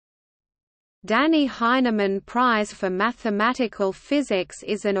Danny Heineman Prize for Mathematical Physics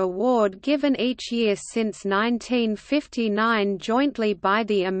is an award given each year since 1959 jointly by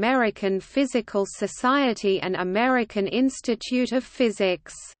the American Physical Society and American Institute of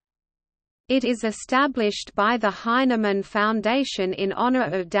Physics. It is established by the Heineman Foundation in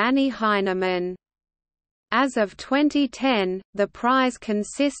honor of Danny Heineman. As of 2010, the prize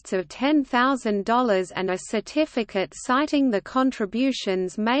consists of $10,000 and a certificate citing the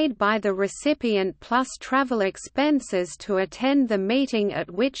contributions made by the recipient plus travel expenses to attend the meeting at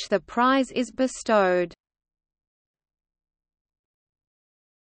which the prize is bestowed.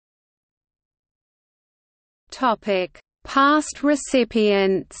 Past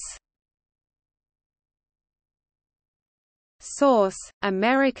recipients. Source: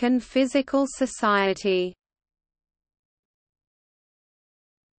 American Physical Society.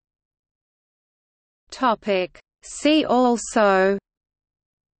 See also: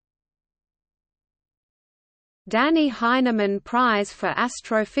 Danny Heineman Prize for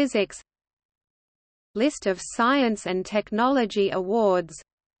Astrophysics, List of science and technology awards,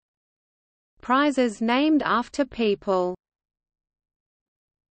 Prizes named after people.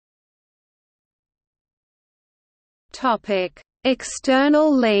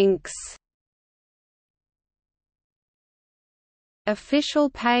 External links. Official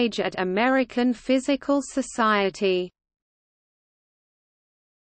page at American Physical Society.